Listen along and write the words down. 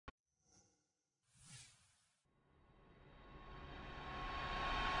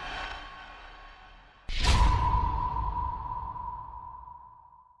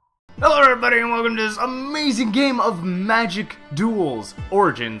everybody, and welcome to this amazing game of Magic Duels.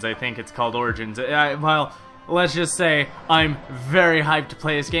 Origins, I think it's called Origins. Well, let's just say I'm very hyped to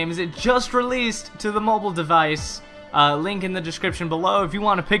play this game as it just released to the mobile device. Link in the description below if you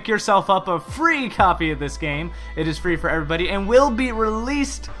want to pick yourself up a free copy of this game. It is free for everybody and will be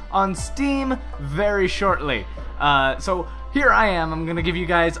released on Steam very shortly. So here I am. I'm going to give you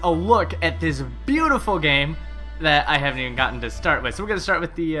guys a look at this beautiful game that I haven't even gotten to start with. So we're going to start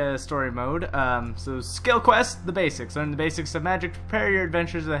with the story mode. So skill quest, the basics. Learn the basics of magic to prepare your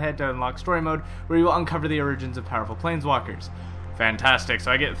adventures ahead to unlock story mode, where you will uncover the origins of powerful planeswalkers. Fantastic,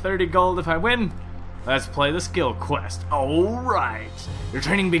 so I get 30 gold if I win. Let's play the skill quest. Alright, your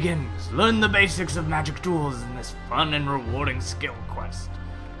training begins. Learn the basics of magic duels in this fun and rewarding skill quest.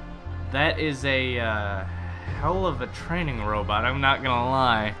 That is a hell of a training robot, I'm not gonna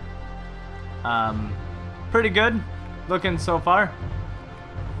lie. Pretty good looking so far.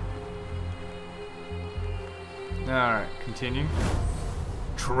 Alright, continue.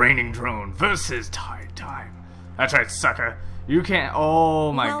 Training drone versus Tide Time. That's right, sucker. You can't.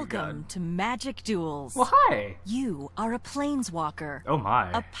 Oh my god. Welcome to Magic Duels. Well, hi. You are a planeswalker. Oh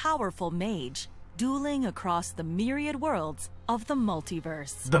my. A powerful mage, dueling across the myriad worlds of the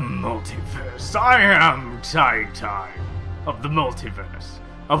multiverse. The multiverse. I am Tide Time of the multiverse.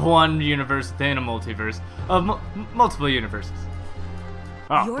 Of one universe within a multiverse. Of multiple universes.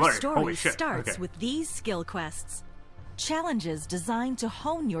 Oh, Your story starts with these skill quests. Challenges designed to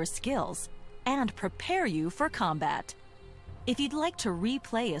hone your skills and prepare you for combat. If you'd like to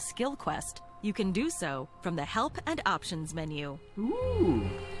replay a skill quest, you can do so from the Help and Options menu. Ooh,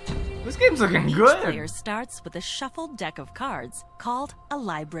 this game's looking good. Each player starts with a shuffled deck of cards called a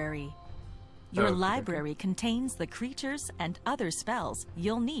library. Your library contains the creatures and other spells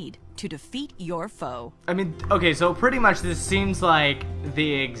you'll need to defeat your foe. I mean, okay, so pretty much this seems like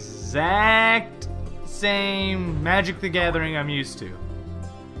the exact same Magic the Gathering I'm used to.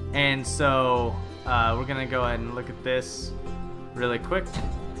 And so, we're gonna go ahead and look at this really quick.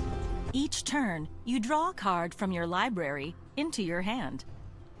 Each turn, you draw a card from your library into your hand.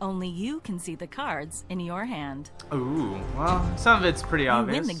 Only you can see the cards in your hand. Ooh, well, some of it's pretty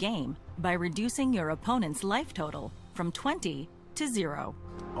obvious. You win the game by reducing your opponent's life total from 20 to 0.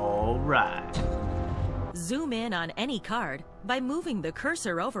 Alright. Zoom in on any card by moving the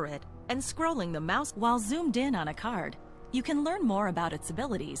cursor over it and scrolling the mouse while zoomed in on a card. You can learn more about its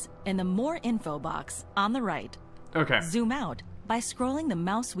abilities in the More Info box on the right. Okay. Zoom out by scrolling the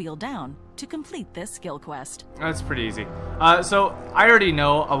mouse wheel down to complete this skill quest. That's pretty easy. So I already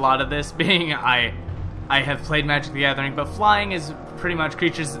know a lot of this, being I have played Magic the Gathering, but flying is pretty much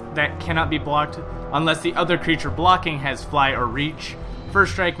creatures that cannot be blocked unless the other creature blocking has fly or reach.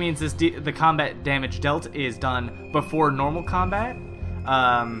 First strike means the combat damage dealt is done before normal combat.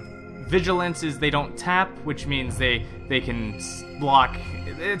 Vigilance is they don't tap, which means they can block.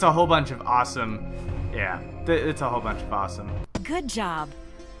 It's a whole bunch of awesome. Yeah, it's a whole bunch of awesome. Good job.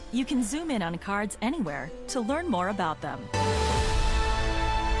 You can zoom in on cards anywhere to learn more about them.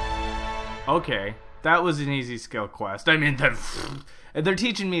 Okay, that was an easy skill quest. I mean, they're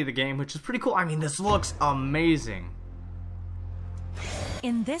teaching me the game, which is pretty cool. I mean, this looks amazing.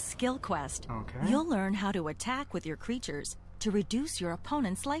 In this skill quest, you'll learn how to attack with your creatures to reduce your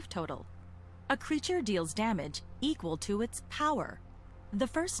opponent's life total. A creature deals damage equal to its power, the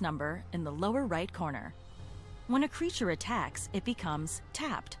first number in the lower right corner. When a creature attacks, it becomes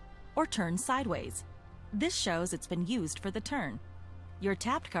tapped or turns sideways. This shows it's been used for the turn. Your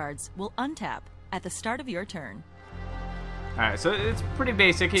tapped cards will untap at the start of your turn. Alright, so it's pretty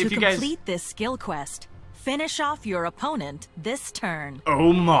basic. To complete this skill quest, finish off your opponent this turn.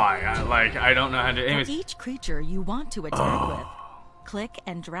 Oh my, I don't know how to... For each creature you want to attack with, click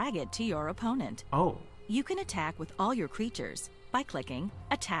and drag it to your opponent. Oh. You can attack with all your creatures by clicking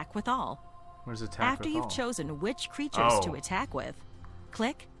Attack with All. Where's attack After with you've all? chosen which creatures to attack with,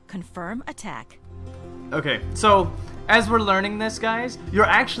 click Confirm Attack. Okay, so as we're learning this, guys, you're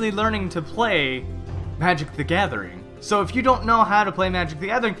actually learning to play Magic the Gathering. So if you don't know how to play Magic the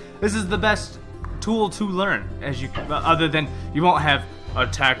Gathering, this is the best tool to learn. Other than you won't have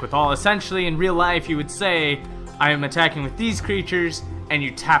attack with all. Essentially, in real life, you would say, I am attacking with these creatures, and you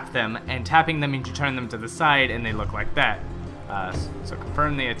tap them, and tapping them means you turn them to the side, and they look like that. So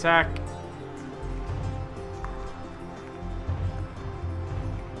confirm the attack.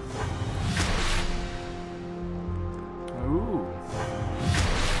 Ooh.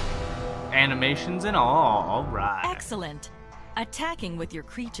 Animations and all. Alright. Excellent. Attacking with your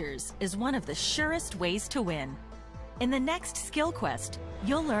creatures is one of the surest ways to win. In the next skill quest,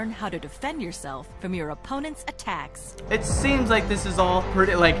 you'll learn how to defend yourself from your opponent's attacks. It seems like this is all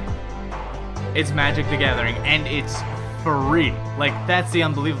pretty, like, it's Magic the Gathering, and it's free. Like, that's the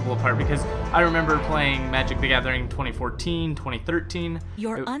unbelievable part, because I remember playing Magic the Gathering 2014, 2013.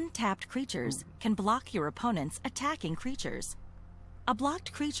 Your untapped creatures can block your opponent's attacking creatures. A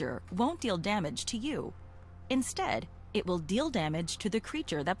blocked creature won't deal damage to you. Instead, it will deal damage to the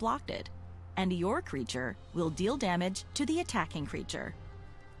creature that blocked it, and your creature will deal damage to the attacking creature.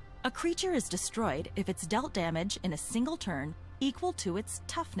 A creature is destroyed if it's dealt damage in a single turn equal to its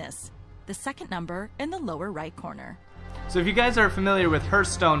toughness, the second number in the lower right corner. So if you guys are familiar with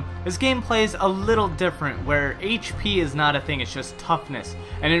Hearthstone, this game plays a little different, where HP is not a thing, it's just toughness.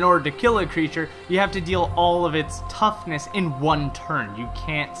 And in order to kill a creature, you have to deal all of its toughness in one turn. You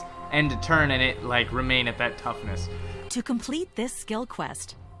can't end a turn and it, like, remain at that toughness. To complete this skill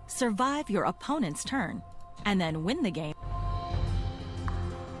quest, survive your opponent's turn, and then win the game.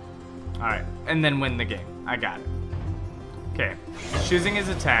 Alright, and then win the game. I got it. Okay, choosing his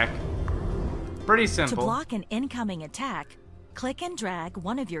attack. Pretty simple. To block an incoming attack, click and drag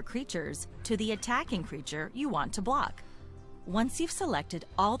one of your creatures to the attacking creature you want to block. Once you've selected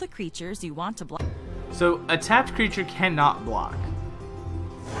all the creatures you want to block... So, a tapped creature cannot block.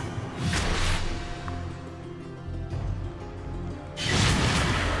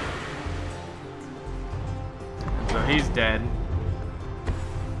 So he's dead.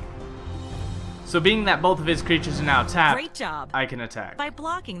 So being that both of his creatures are now tapped, great job. I can attack. By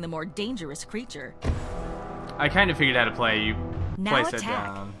blocking the more dangerous creature. I kind of figured how to play. You now place attack it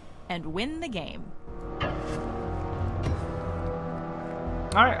down and win the game.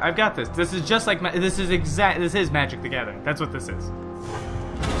 All right, I've got this. This is just like this is Magic the Gathering. That's what this is.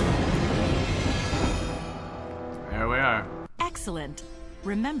 There we are. Excellent.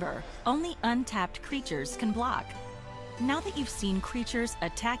 Remember, only untapped creatures can block. Now that you've seen creatures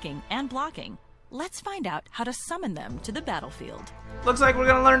attacking and blocking, let's find out how to summon them to the battlefield. Looks like we're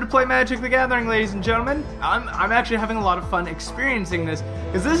gonna learn to play Magic the Gathering, ladies and gentlemen. I'm actually having a lot of fun experiencing this,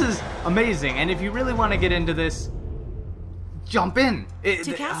 because this is amazing, and if you really want to get into this, jump in.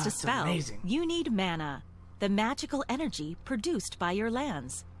 To cast a spell, amazing. You need mana, the magical energy produced by your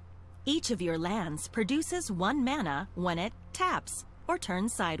lands. Each of your lands produces 1 mana when it taps or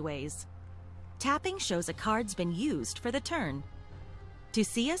turns sideways. Tapping shows a card's been used for the turn. To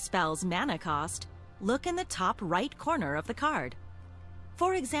see a spell's mana cost, look in the top right corner of the card.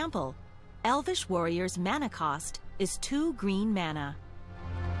 For example, Elvish Warrior's mana cost is 2 green mana.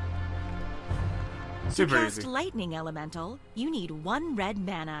 Super to cast easy. Lightning Elemental, you need 1 red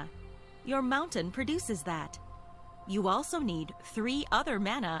mana. Your mountain produces that. You also need 3 other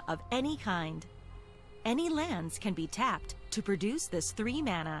mana of any kind. Any lands can be tapped to produce this 3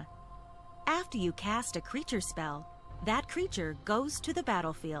 mana. After you cast a creature spell, that creature goes to the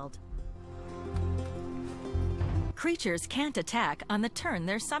battlefield. Creatures can't attack on the turn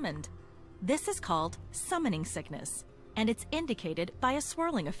they're summoned. This is called summoning sickness, and it's indicated by a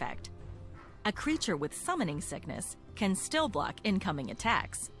swirling effect. A creature with summoning sickness can still block incoming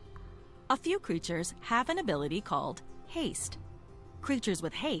attacks. A few creatures have an ability called haste. Creatures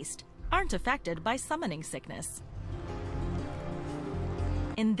with haste aren't affected by summoning sickness.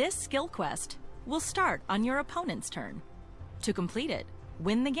 In this skill quest, we'll start on your opponent's turn. To complete it,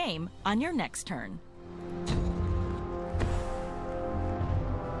 win the game on your next turn.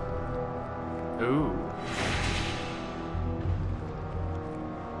 Ooh.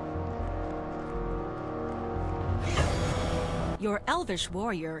 Your Elvish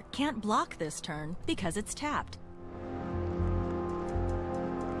Warrior can't block this turn because it's tapped.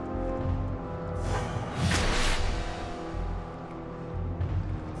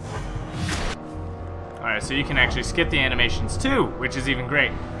 Alright, so you can actually skip the animations too, which is even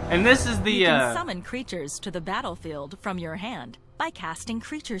great. And this is the You can summon creatures to the battlefield from your hand by casting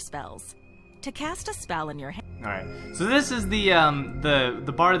creature spells. To cast a spell in your hand. Alright, so this is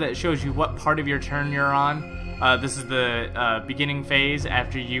the bar that shows you what part of your turn you're on. This is the beginning phase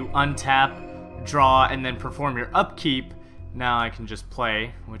after you untap, draw, and then perform your upkeep. Now I can just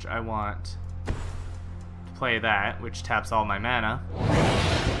play, which I want to play that, which taps all my mana.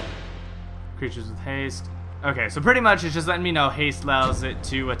 Creatures with haste. Okay, so pretty much it's just letting me know haste allows it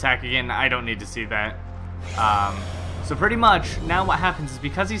to attack again. I don't need to see that. So pretty much, now what happens is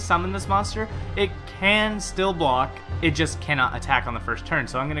because he summoned this monster, it can still block, it just cannot attack on the first turn.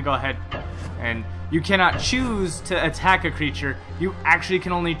 So I'm going to go ahead and you cannot choose to attack a creature, you actually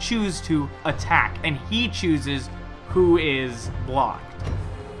can only choose to attack, and he chooses who is blocked.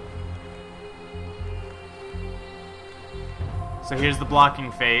 So here's the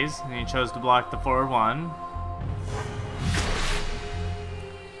blocking phase, and he chose to block the 4/1.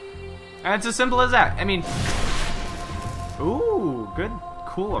 And it's as simple as that. I mean, ooh, good,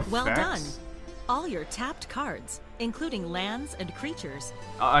 cool effects. Well done. all your tapped cards, including lands and creatures.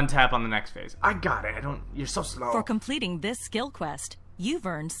 Untap on the next phase. I got it. You're so slow. For completing this skill quest, you've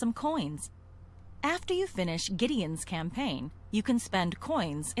earned some coins. After you finish Gideon's campaign, you can spend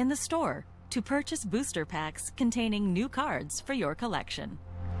coins in the store to purchase booster packs containing new cards for your collection.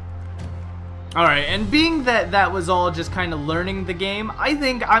 Alright, and being that that was all just kind of learning the game, I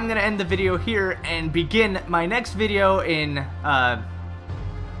think I'm going to end the video here and begin my next video in,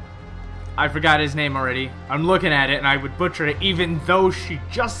 I forgot his name already. I'm looking at it and I would butcher it even though she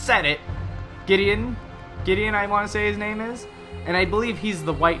just said it. Gideon, I want to say his name is. And I believe he's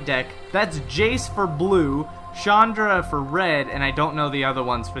the white deck. That's Jace for blue, Chandra for red, and I don't know the other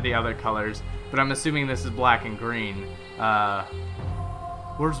ones for the other colors. But I'm assuming this is black and green.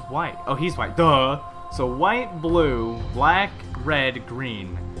 Where's white? Oh, he's white. Duh. So white, blue, black, red,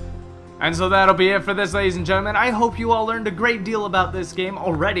 green. And so that'll be it for this, ladies and gentlemen. I hope you all learned a great deal about this game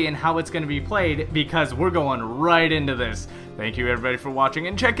already and how it's going to be played, because we're going right into this. Thank you everybody for watching,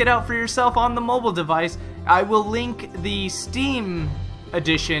 and check it out for yourself on the mobile device. I will link the Steam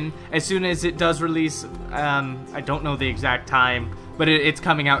edition as soon as it does release. I don't know the exact time, but it's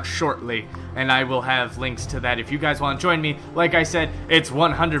coming out shortly, and I will have links to that if you guys want to join me. Like I said, it's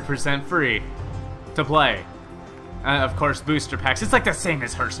 100% free to play. Of course, booster packs. It's like the same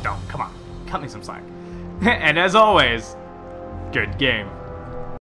as Hearthstone. Come on, cut me some slack. And as always, good game.